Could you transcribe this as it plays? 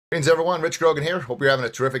Greetings everyone, Rich Grogan here. Hope you're having a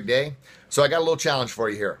terrific day. So I got a little challenge for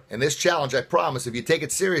you here. And this challenge, I promise, if you take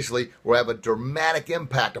it seriously, will have a dramatic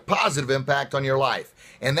impact, a positive impact on your life.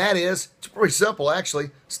 And that is, it's pretty simple actually,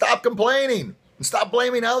 stop complaining and stop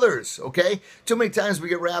blaming others, okay? Too many times we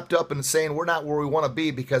get wrapped up in saying we're not where we want to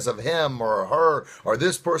be because of him or her, or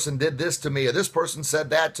this person did this to me, or this person said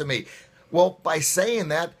that to me. Well, by saying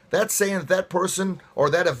that, that's saying that that person or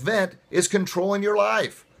that event is controlling your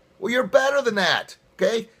life. Well, you're better than that,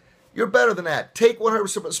 okay? You're better than that. Take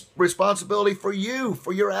 100% responsibility for you,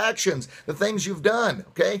 for your actions, the things you've done,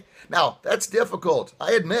 okay? Now, that's difficult.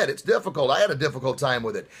 I admit it's difficult. I had a difficult time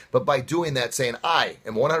with it. But by doing that, saying I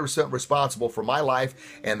am 100% responsible for my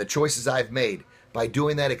life and the choices I've made, by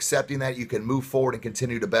doing that, accepting that, you can move forward and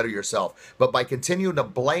continue to better yourself. But by continuing to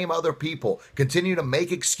blame other people, continue to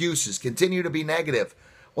make excuses, continue to be negative,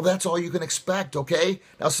 well, that's all you can expect, okay?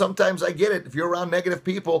 Now, sometimes I get it. If you're around negative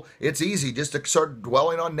people, it's easy just to start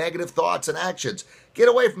dwelling on negative thoughts and actions. Get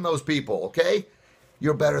away from those people, okay?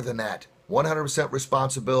 You're better than that. 100%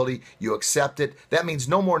 responsibility. You accept it. That means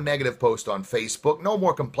no more negative posts on Facebook. No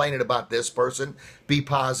more complaining about this person. Be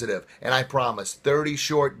positive. And I promise, 30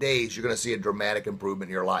 short days, you're going to see a dramatic improvement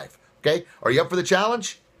in your life, okay? Are you up for the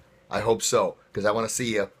challenge? I hope so, because I want to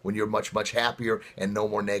see you when you're much, much happier and no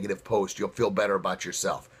more negative posts. You'll feel better about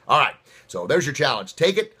yourself. All right, so there's your challenge.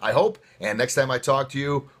 Take it, I hope, and next time I talk to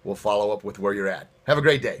you, we'll follow up with where you're at. Have a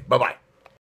great day. Bye-bye.